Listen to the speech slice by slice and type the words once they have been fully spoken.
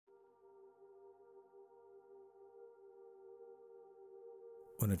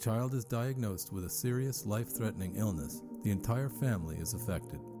When a child is diagnosed with a serious life-threatening illness, the entire family is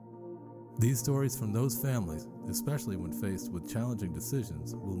affected. These stories from those families, especially when faced with challenging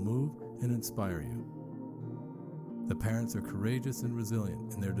decisions, will move and inspire you. The parents are courageous and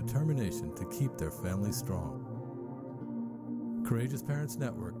resilient in their determination to keep their family strong. Courageous Parents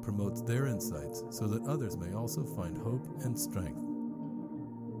Network promotes their insights so that others may also find hope and strength.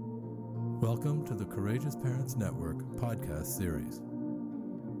 Welcome to the Courageous Parents Network podcast series.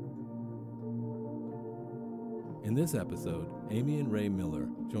 In this episode, Amy and Ray Miller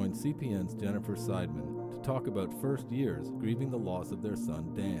joined CPN's Jennifer Seidman to talk about first years grieving the loss of their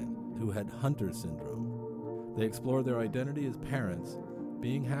son Dan, who had Hunter syndrome. They explore their identity as parents,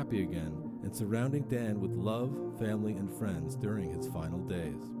 being happy again, and surrounding Dan with love, family, and friends during his final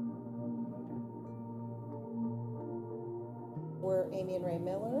days. We're Amy and Ray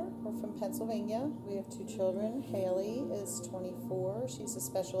Miller. We're from Pennsylvania. We have two children. Haley is 24. She's a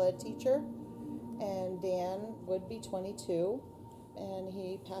special ed teacher. And Dan would be 22. And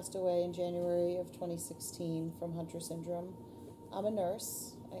he passed away in January of 2016 from Hunter syndrome. I'm a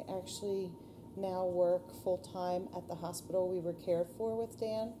nurse. I actually now work full-time at the hospital we were cared for with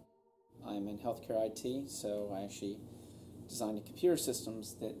Dan. I'm in healthcare IT, so I actually design the computer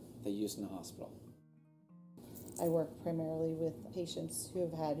systems that they use in the hospital. I work primarily with patients who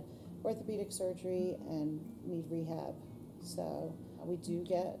have had orthopedic surgery and need rehab. So we do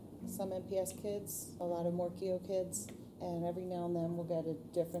get some MPS kids, a lot of Morchio kids, and every now and then we'll get a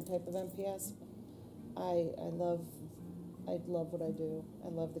different type of MPS. I love what I do. I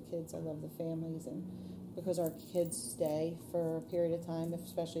love the kids, I love the families, and because our kids stay for a period of time,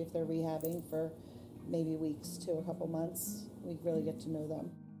 especially if they're rehabbing for maybe weeks to a couple months, we really get to know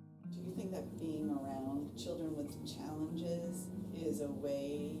them. Do you think that being around children with challenges is a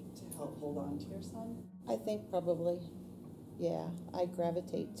way to help hold on to your son? I think probably, yeah. I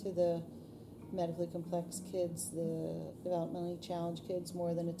gravitate to the medically complex kids, the developmentally challenged kids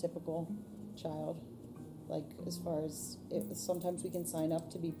more than a typical child. Like as far as, sometimes we can sign up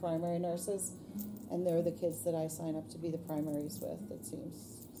to be primary nurses, and they're the kids that I sign up to be the primaries with, it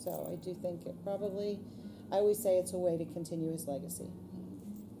seems. So I do think it probably, I always say it's a way to continue his legacy,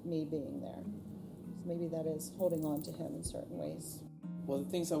 me being there. So maybe that is holding on to him in certain ways. Well, the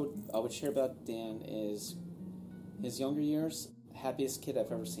things I would share about Dan is his younger years, happiest kid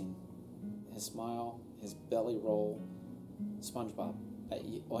I've ever seen. His smile, his belly roll, SpongeBob.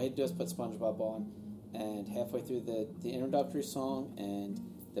 All he had to do is put SpongeBob on, and halfway through the introductory song and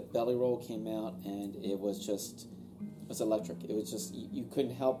the belly roll came out, and it was electric. It was just, you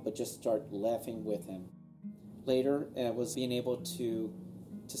couldn't help but just start laughing with him. Later, it was being able to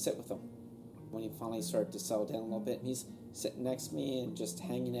sit with him when he finally started to settle down a little bit, and he's sitting next to me and just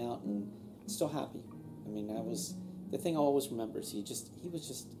hanging out and still happy. I mean, that was the thing I always remember. Is he was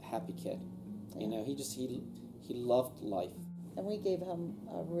just a happy kid. You know, he loved life. And we gave him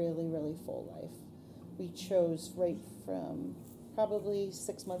a really, really full life. We chose right from probably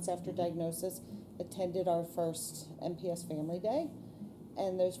 6 months after diagnosis, attended our first MPS family day,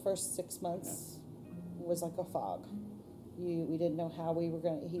 and those first 6 months was like a fog. We didn't know how we were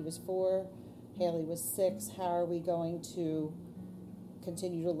going to, he was 4, Haley was 6, how are we going to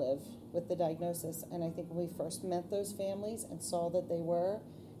continue to live with the diagnosis? And I think when we first met those families and saw that they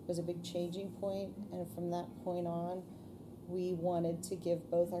it was a big changing point, and from that point on, we wanted to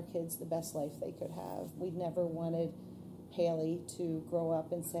give both our kids the best life they could have. We never wanted Haley to grow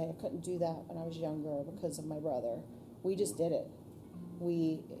up and say, I couldn't do that when I was younger because of my brother. We just did it.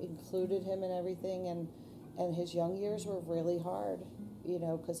 We included him in everything, and his young years were really hard, you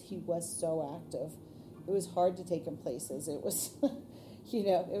know, because he was so active. It was hard to take him places. It was, you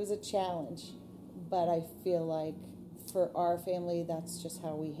know, it was a challenge. But I feel like for our family, that's just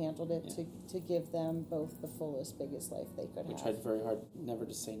how we handled it, to give them both the fullest, biggest life they could have. We tried very hard never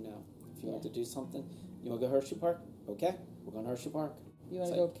to say no. If you want to do something, you want to go Hershey Park? Okay, we're going to Hershey Park. You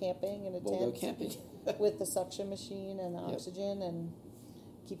want to go camping in a tent? We'll go camping. With the suction machine and the oxygen, and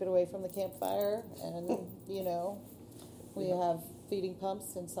keep it away from the campfire. And, you know, we have feeding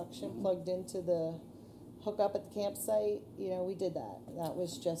pumps and suction plugged into the hook up at the campsite. You know, we did that. That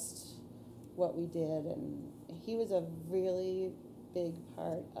was just what we did. And he was a really big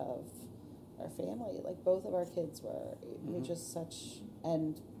part of our family. Like, both of our kids were. We were just such,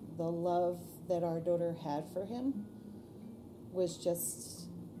 and the love that our daughter had for him was just,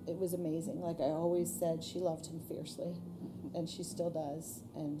 it was amazing. Like I always said, she loved him fiercely, and she still does.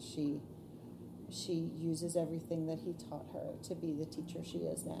 And she uses everything that he taught her to be the teacher she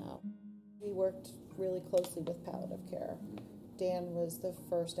is now. We worked really closely with palliative care. Dan was the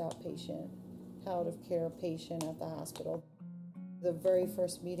first outpatient palliative care patient at the hospital. The very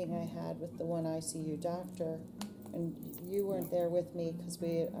first meeting I had with the one ICU doctor, and you weren't there with me because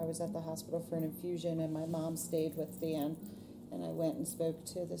I was at the hospital for an infusion, and my mom stayed with Dan, and I went and spoke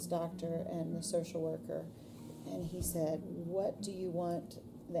to this doctor and the social worker, and he said, "What do you want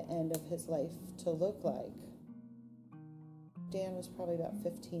the end of his life to look like?" Dan was probably about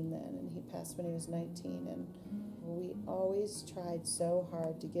 15 then, and he passed when he was 19, and we always tried so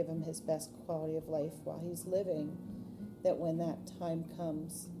hard to give him his best quality of life while he's living, that when that time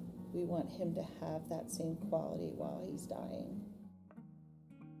comes, we want him to have that same quality while he's dying.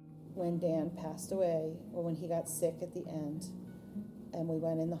 When Dan passed away, or when he got sick at the end, and we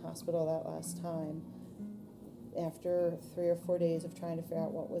went in the hospital that last time, after 3 or 4 days of trying to figure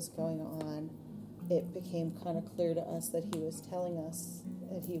out what was going on, it became kind of clear to us that he was telling us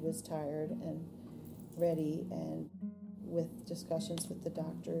that he was tired and ready, and with discussions with the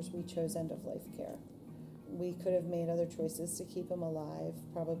doctors, we chose end-of-life care. We could have made other choices to keep him alive,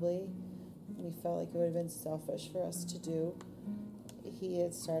 probably. We felt like it would have been selfish for us to do. He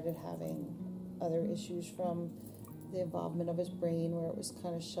had started having other issues from the involvement of his brain, where it was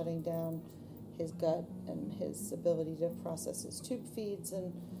kind of shutting down his gut and his ability to process his tube feeds,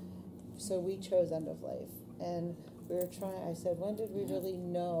 and so we chose end of life. And we were trying, I said, when did we really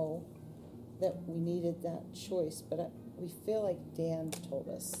know that we needed that choice? But we feel like Dan told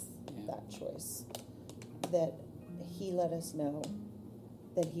us that choice, that he let us know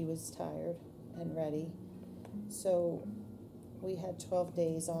that he was tired and ready. So we had 12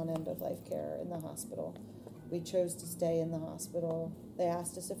 days on end-of-life care in the hospital. We chose to stay in the hospital. They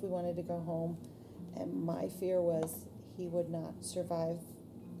asked us if we wanted to go home, and my fear was he would not survive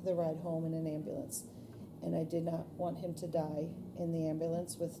the ride home in an ambulance, and I did not want him to die in the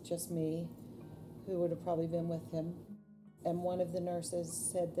ambulance with just me, who would have probably been with him. And one of the nurses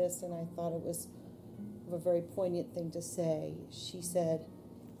said this, and I thought it was a very poignant thing to say. She said,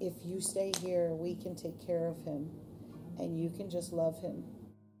 "If you stay here, we can take care of him, and you can just love him.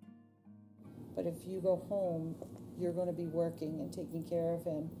 But if you go home, you're going to be working and taking care of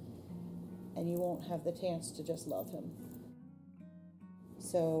him, and you won't have the chance to just love him."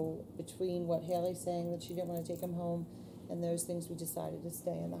 So between what Haley's saying, that she didn't want to take him home, and those things, we decided to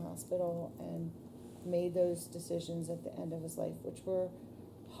stay in the hospital and made those decisions at the end of his life, which were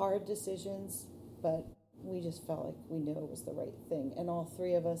hard decisions, but we just felt like we knew it was the right thing. And all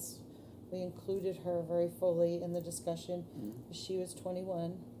three of us, we included her very fully in the discussion. She was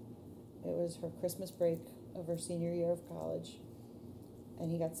 21. It was her Christmas break of her senior year of college,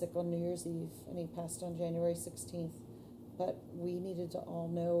 and he got sick on New Year's Eve, and he passed on January 16th. But we needed to all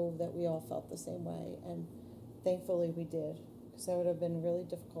know that we all felt the same way, and thankfully we did, because that would have been really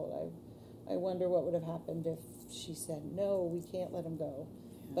difficult. I wonder what would have happened if she said, "No, we can't let him go."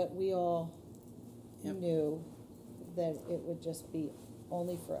 But we all knew that it would just be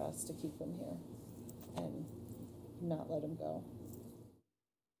only for us to keep him here and not let him go.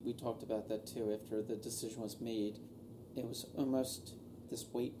 We talked about that too. After the decision was made, it was almost,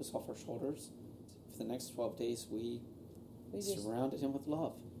 this weight was off our shoulders. For the next 12 days, we surrounded him with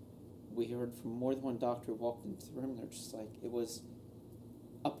love. We heard from more than one doctor who walked into the room. They're just like, it was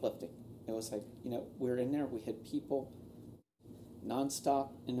uplifting. It was like, we're in there. We had people nonstop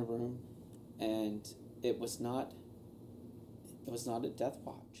in the room, and it was not a death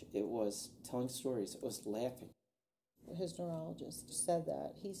watch. It was telling stories. It was laughing. His neurologist said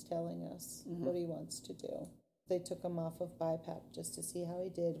that he's telling us what he wants to do. They took him off of BiPAP just to see how he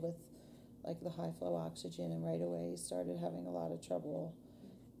did with the high flow oxygen, and right away he started having a lot of trouble.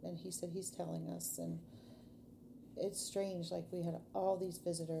 And he said he's telling us, and it's strange, we had all these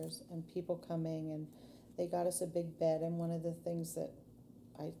visitors and people coming, and they got us a big bed, and one of the things that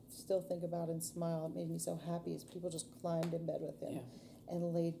I still think about and smile, it made me so happy, is people just climbed in bed with him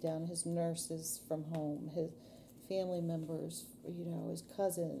and laid down. His nurses from home, his family members, his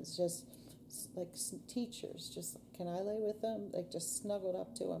cousins, just teachers, just, "Can I lay with him?" Just snuggled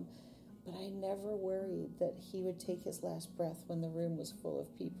up to him. But I never worried that he would take his last breath when the room was full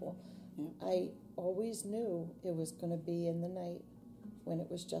of people. I always knew it was going to be in the night when it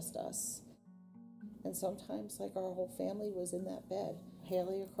was just us. And sometimes, our whole family was in that bed.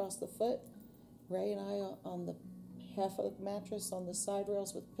 Haley across the foot, Ray and I on the half of the mattress on the side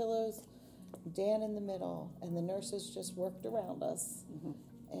rails with pillows, Dan in the middle, and the nurses just worked around us.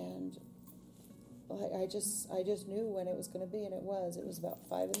 And I just knew when it was going to be, and it was about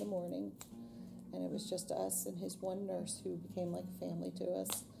 5 a.m, and it was just us and his one nurse, who became like family to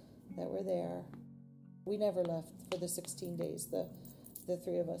us, that were there. We never left for the 16 days. The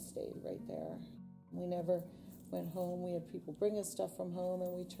three of us stayed right there. We never Went home, we had people bring us stuff from home,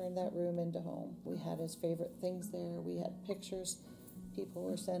 and we turned that room into home. We had his favorite things there. We had pictures people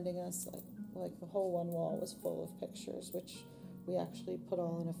were sending us, like the whole one wall was full of pictures, which we actually put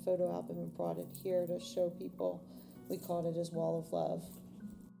all in a photo album and brought it here to show people. We called it his Wall of Love.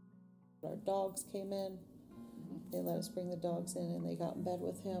 Our dogs came in. They let us bring the dogs in, and they got in bed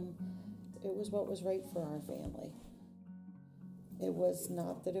with him. It was what was right for our family. It was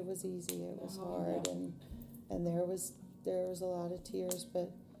not that it was easy. It was hard, and there was a lot of tears,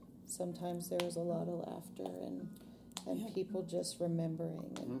 but sometimes there was a lot of laughter and people just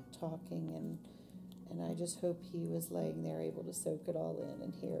remembering and talking, and I just hope he was laying there able to soak it all in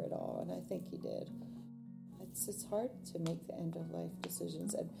and hear it all, and I think he did. It's hard to make the end of life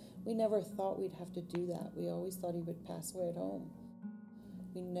decisions, and we never thought we'd have to do that. We always thought he would pass away at home.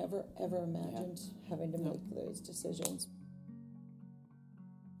 We never ever imagined having to make those decisions.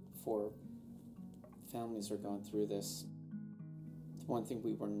 For families who are going through this, one thing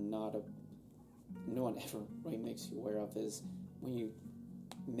we were not no one ever really makes you aware of is when you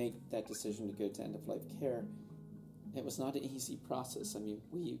make that decision to go to end-of-life care, it was not an easy process. I mean,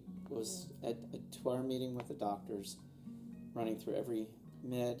 we was at a 2-hour meeting with the doctors, running through every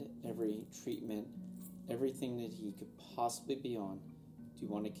med, every treatment, everything that he could possibly be on. Do you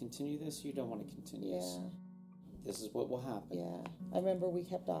want to continue this? You don't want to continue this. This is what will happen. Yeah. I remember we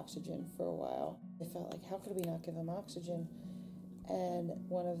kept oxygen for a while. I felt like, how could we not give him oxygen? And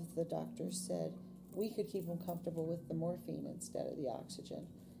one of the doctors said, we could keep him comfortable with the morphine instead of the oxygen.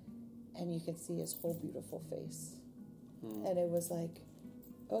 And you could see his whole beautiful face. And it was like,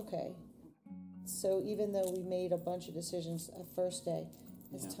 okay. So even though we made a bunch of decisions the first day,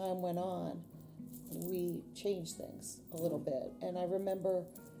 as time went on, we changed things a little bit. And I remember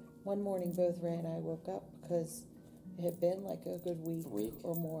one morning both Ray and I woke up because it had been like a good week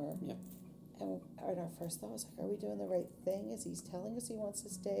or more. Yep. And our first thought was like, are we doing the right thing? Is he telling us he wants to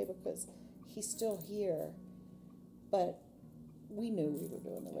stay? Because he's still here. But we knew we were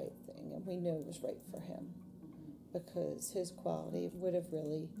doing the right thing, and we knew it was right for him, because his quality would have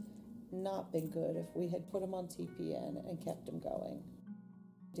really not been good if we had put him on TPN and kept him going,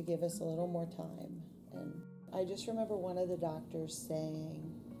 to give us a little more time. And I just remember one of the doctors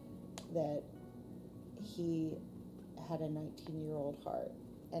saying that he had a 19-year-old heart,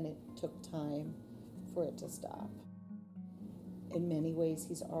 and it took time for it to stop. In many ways,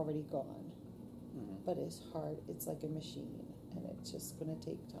 he's already gone. But his heart, it's like a machine, and it's just going to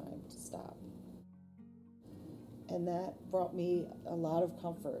take time to stop. And that brought me a lot of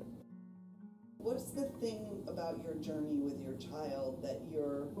comfort. What's the thing about your journey with your child that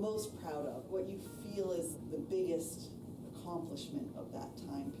you're most proud of? What you feel is the biggest accomplishment of that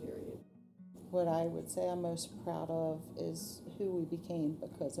time period? What I would say I'm most proud of is who we became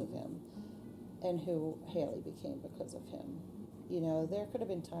because of him, and who Haley became because of him. You know, there could have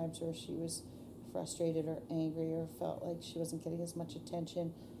been times where she was frustrated or angry or felt like she wasn't getting as much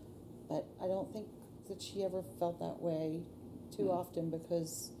attention, but I don't think that she ever felt that way too often,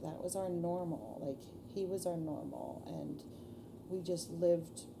 because that was our normal. Like, he was our normal, and we just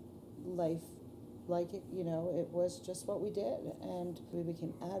lived life like it, you know, it was just what we did. And we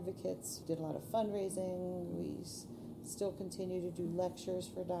became advocates, did a lot of fundraising, we still continue to do lectures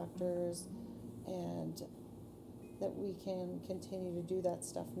for doctors, and that we can continue to do that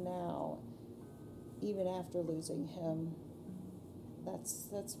stuff now, even after losing him.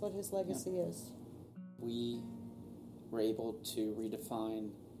 That's what his legacy is. We were able to redefine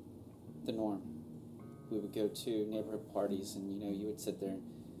the norm. We would go to neighborhood parties, and, you know, you would sit there and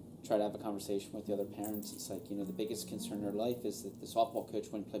try to have a conversation with the other parents. It's like, you know, the biggest concern in their life is that the softball coach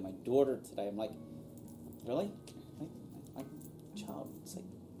wouldn't play my daughter today. I'm like, really? My child is like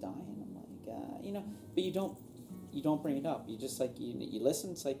dying. I'm like, you know, but you don't bring it up. You just like, you listen.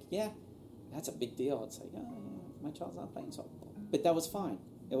 It's like, yeah, that's a big deal. It's like, my child's not playing softball. But that was fine.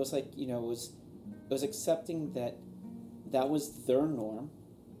 It was like, you know, it was accepting that was their norm.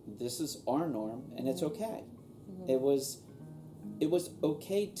 This is our norm, and it's okay. It was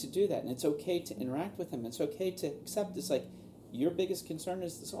okay to do that, and it's okay to interact with him. It's okay to accept. It's like, your biggest concern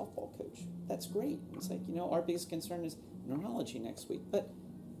is the softball coach. That's great. It's like, you know, our biggest concern is neurology next week. But,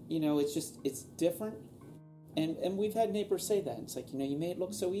 you know, it's different. And we've had neighbors say that. It's like, you know, you made it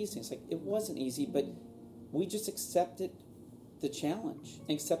look so easy. It's like, it wasn't easy, but we just accepted the challenge,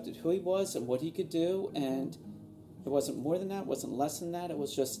 accepted who he was and what he could do, and it wasn't more than that, it wasn't less than that. It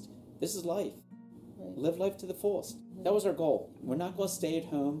was just, this is life. Right. Live life to the fullest. That was our goal. We're not going to stay at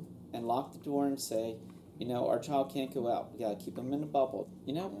home and lock the door and say, you know, our child can't go out. We got to keep them in a bubble.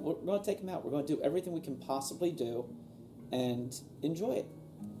 You know, we're going to take them out. We're going to do everything we can possibly do and enjoy it.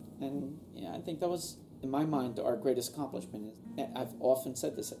 And, yeah, I think that was in my mind, our greatest accomplishment is, and I've often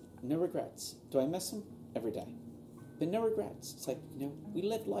said this, no regrets. Do I miss him? Every day. But no regrets. It's like, we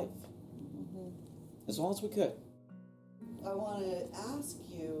lived life as long as we could. I want to ask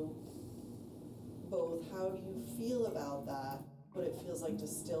you both, how do you feel about that? What it feels like to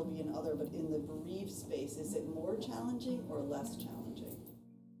still be an other, but in the bereaved space, is it more challenging or less challenging?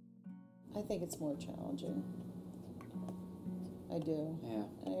 I think it's more challenging. I do. Yeah.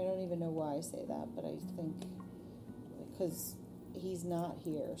 And I don't even know why I say that, but I think because he's not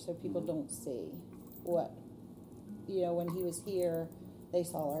here, so people don't see what, when he was here, they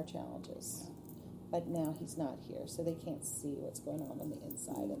saw our challenges. But now he's not here, so they can't see what's going on the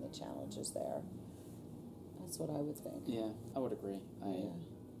inside and the challenges there. That's what I would think. Yeah, I would agree. Yeah.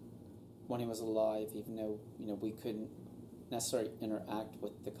 When he was alive, even though, we couldn't necessarily interact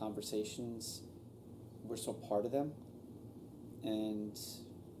with the conversations, we're still part of them. And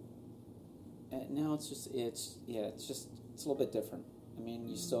now it's a little bit different. I mean,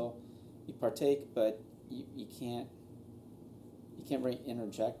 you partake, but you can't really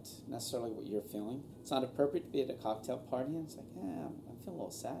interject necessarily what you're feeling. It's not appropriate to be at a cocktail party and it's like, I'm feeling a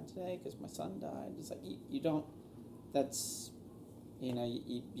little sad today because my son died. It's like, you don't, that's,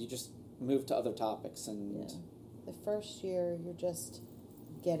 you just move to other topics. And Yeah. The first year, you're just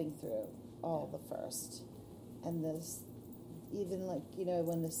getting through all the first. And this, even like,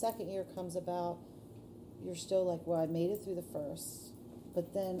 when the second year comes about, you're still like, well, I made it through the first.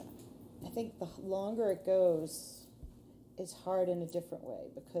 But then I think the longer it goes, it's hard in a different way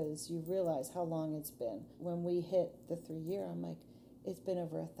because you realize how long it's been. When we hit the 3 year, I'm like, it's been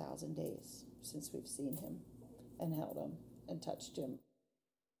over 1,000 days since we've seen him and held him and touched him.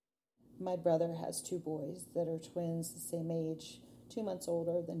 My brother has 2 boys that are twins, the same age, 2 months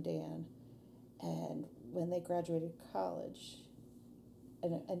older than Dan. And when they graduated college,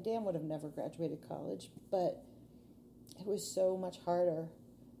 and Dan would have never graduated college, but it was so much harder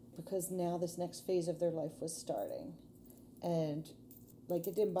because now this next phase of their life was starting. And like,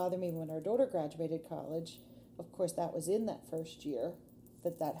 it didn't bother me when our daughter graduated college. Of course, that was in that first year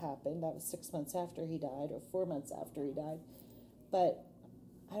that happened. That was 6 months after he died or 4 months after he died. But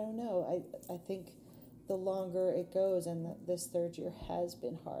I don't know. I think the longer it goes, and this third year has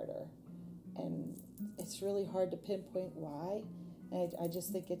been harder. And it's really hard to pinpoint why. And I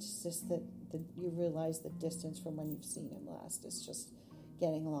just think it's just that you realize the distance from when you've seen him last is just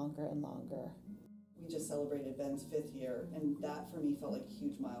getting longer and longer. We just celebrated Ben's 5th year, and that for me felt like a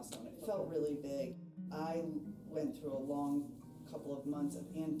huge milestone. It felt really big. I went through a long couple of months of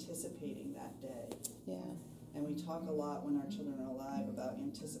anticipating that day. Yeah. And we talk a lot when our children are alive about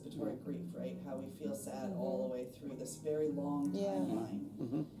anticipatory grief, right? How we feel sad all the way through this very long timeline.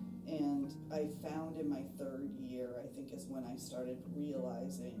 Mm-hmm. And I found in my 3rd year, I think, is when I started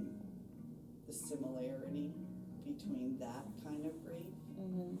realizing the similarity between that kind of grief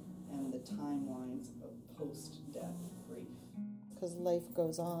and the timelines of post-death grief. Because life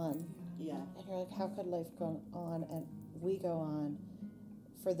goes on. Yeah. And you're like, how could life go on and we go on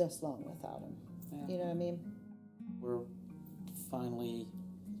for this long without him? Yeah. You know what I mean? We're finally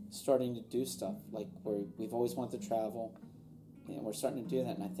starting to do stuff. Like, we've always wanted to travel, and we're starting to do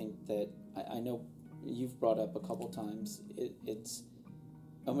that. And I think that, I know you've brought up a couple times, it's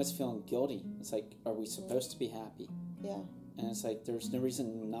almost feeling guilty. It's like, are we supposed to be happy? Yeah. And it's like, there's no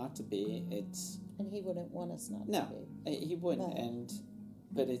reason not to be. And he wouldn't want us not to be. He wouldn't.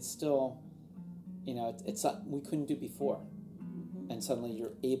 But it's still, it's something we couldn't do before. And suddenly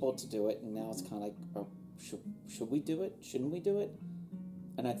you're able to do it, and now it's kind of like, oh, should we do it? Shouldn't we do it?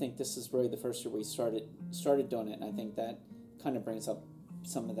 And I think this is really the first year we started doing it, and I think that kind of brings up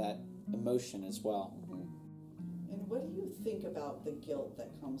some of that emotion as well. And what do you think about the guilt that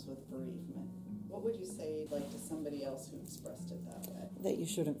comes with bereavement? What would you say, like, to somebody else who expressed it that way? That you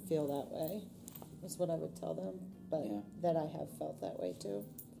shouldn't feel that way is what I would tell them, but that I have felt that way too.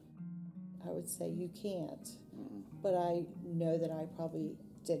 I would say you can't, but I know that I probably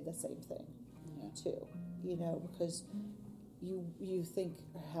did the same thing too, because you think,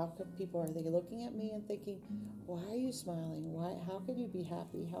 how could people, are they looking at me and thinking, why are you smiling? How can you be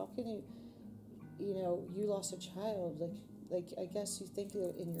happy? How can you, you lost a child. Like I guess you think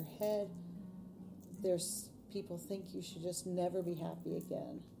that in your head, there's people think you should just never be happy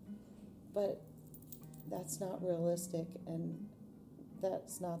again. But that's not realistic, and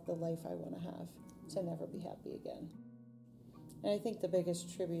that's not the life I want to have, to never be happy again. And I think the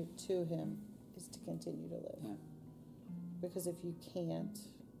biggest tribute to him is to continue to live. Yeah. Because if you can't,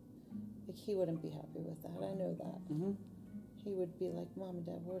 like, he wouldn't be happy with that. I know that. Mm-hmm. He would be like, Mom and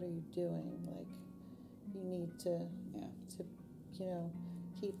Dad, what are you doing? Like, you need to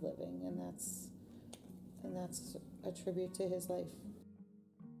keep living. And that's And that's a tribute to his life.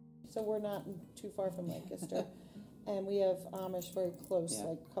 So we're not too far from Lancaster. And we have Amish very close, Yeah.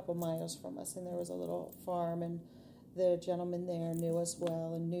 like a couple miles from us. And there was a little farm, and the gentleman there knew us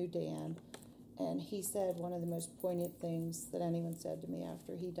well and knew Dan. And he said one of the most poignant things that anyone said to me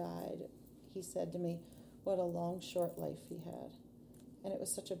after he died. He said to me, what a long, short life he had. And it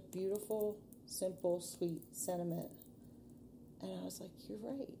was such a beautiful, simple, sweet sentiment. And I was like, you're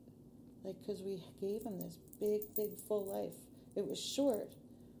right. Like, because we gave him this big, big, full life. It was short,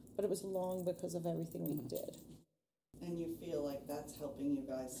 but it was long because of everything we did. And you feel like that's helping you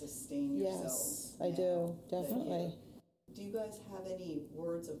guys sustain yourselves? Yes, I do, definitely. Do you guys have any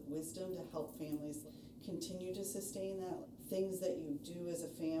words of wisdom to help families continue to sustain that? Things that you do as a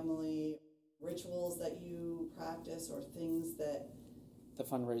family, rituals that you practice, or things that... The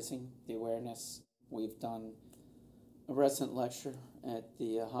fundraising, the awareness. We've done a resident lecture at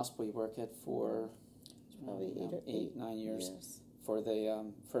the hospital you work at for Probably 9 years. For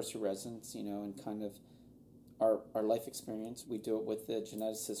the first year residents, and kind of our life experience. We do it with the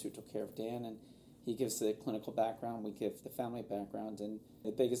geneticist who took care of Dan, and he gives the clinical background, we give the family background. And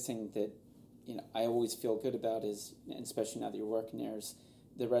the biggest thing that I always feel good about is, and especially now that you're working there, is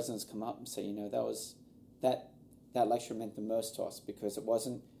the residents come up and say, that lecture meant the most to us, because it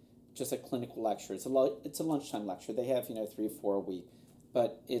wasn't just a clinical lecture. It's a lunchtime lecture. They have 3 or 4 a week,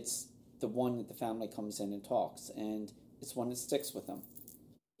 but it's the one that the family comes in and talks, and it's one that sticks with them.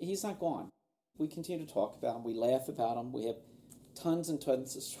 He's not gone. We continue to talk about him. We laugh about him. We have tons and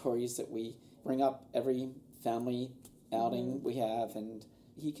tons of stories that we bring up every family outing we have, and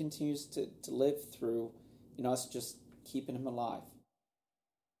he continues to live through us just keeping him alive.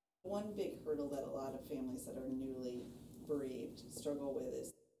 One big hurdle that a lot of families that are newly bereaved struggle with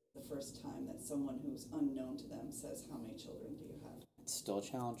is the first time that someone who's unknown to them says, how many children do you have? It's still a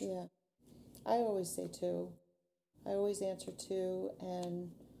challenge. Yeah. I always say 2. I always answer 2,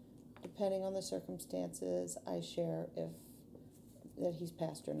 and depending on the circumstances, I share if that he's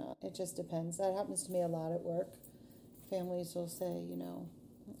passed or not. It just depends. That happens to me a lot at work. Families will say,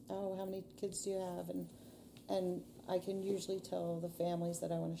 oh, how many kids do you have? And I can usually tell the families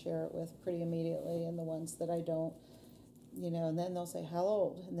that I want to share it with pretty immediately, and the ones that I don't, and then they'll say, how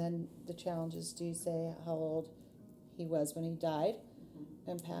old? And then the challenge is, do you say how old he was when he died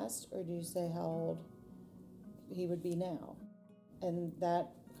and passed, or do you say how old he would be now? And that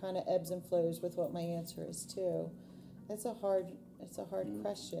kind of ebbs and flows with what my answer is too. It's a hard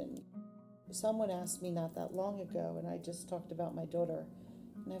question. Someone asked me not that long ago, and I just talked about my daughter,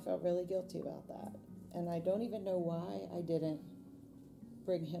 and I felt really guilty about that. And I don't even know why I didn't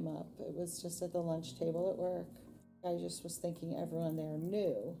bring him up. It was just at the lunch table at work. I just was thinking everyone there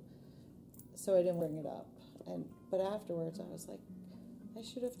knew, so I didn't bring it up. But afterwards, I was like, I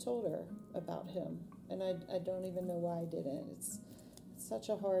should have told her about him, and I don't even know why I didn't. It's such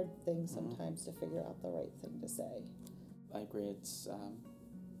a hard thing sometimes to figure out the right thing to say. I agree. It's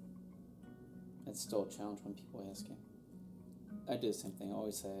still a challenge when people ask you. I do the same thing. I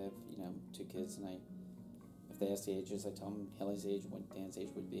always say I have 2 kids, and if they ask the ages, I tell them Haley's age, what Dan's age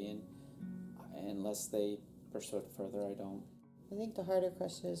would be, and unless they pursue it further, I don't. I think the harder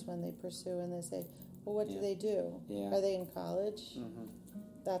question is when they pursue and they say, well, what do they do? Yeah. Are they in college? Mm-hmm.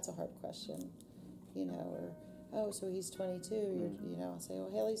 That's a hard question, or, oh, so he's 22, I'll say, oh,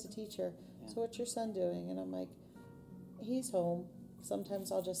 Haley's a teacher, so what's your son doing? And I'm like, he's home.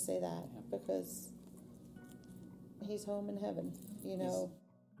 Sometimes I'll just say that because he's home in heaven,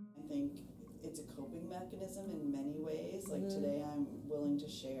 I think it's a coping mechanism in many ways. Like today I'm willing to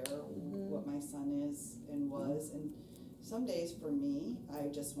share what my son is and was, and some days for me, I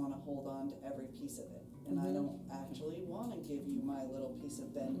just want to hold on to every piece of it. And I don't actually want to give you my little piece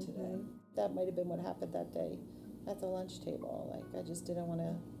of Ben today. That might have been what happened that day at the lunch table. Like, I just didn't want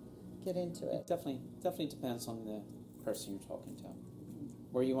to get into it. Definitely depends on the person you're talking to,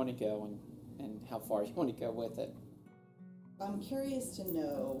 where you want to go and how far you want to go with it. I'm curious to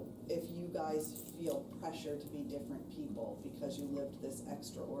know if you guys feel pressure to be different people because you lived this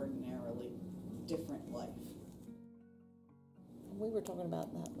extraordinarily different life. We were talking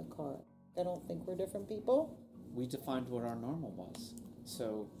about that in the car. I don't think we're different people. We defined what our normal was.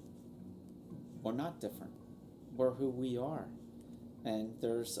 So we're not different. We're who we are. And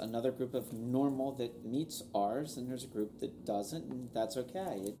there's another group of normal that meets ours, and there's a group that doesn't, and that's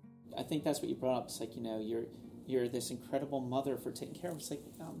okay. I think that's what you brought up. It's like, you're this incredible mother for taking care of us. It's like,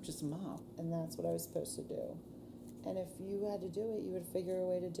 I'm just a mom. And that's what I was supposed to do. And if you had to do it, you would figure a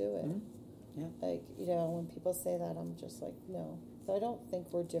way to do it. Yeah. Like, when people say that, I'm just like, no. So I don't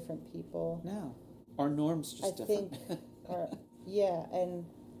think we're different people. No. Our norm's just different. And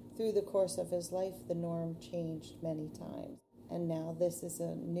through the course of his life, the norm changed many times. And now this is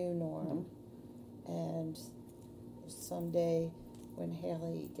a new norm. And someday when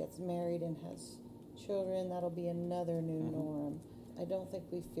Haley gets married and has children, that'll be another new norm. I don't think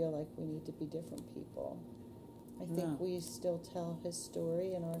we feel like we need to be different people. I think we still tell his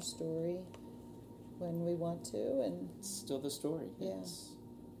story and our story when we want to, and It's still the story. Yeah. It's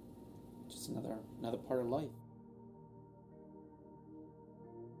just another part of life.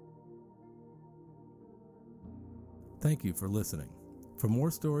 Thank you for listening. For more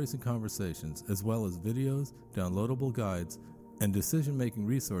stories and conversations, as well as videos, downloadable guides, and decision-making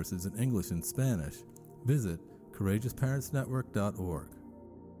resources in English and Spanish, visit CourageousParentsNetwork.org.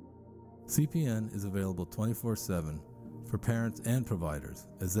 CPN is available 24/7 for parents and providers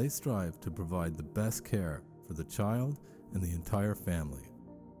as they strive to provide the best care for the child and the entire family.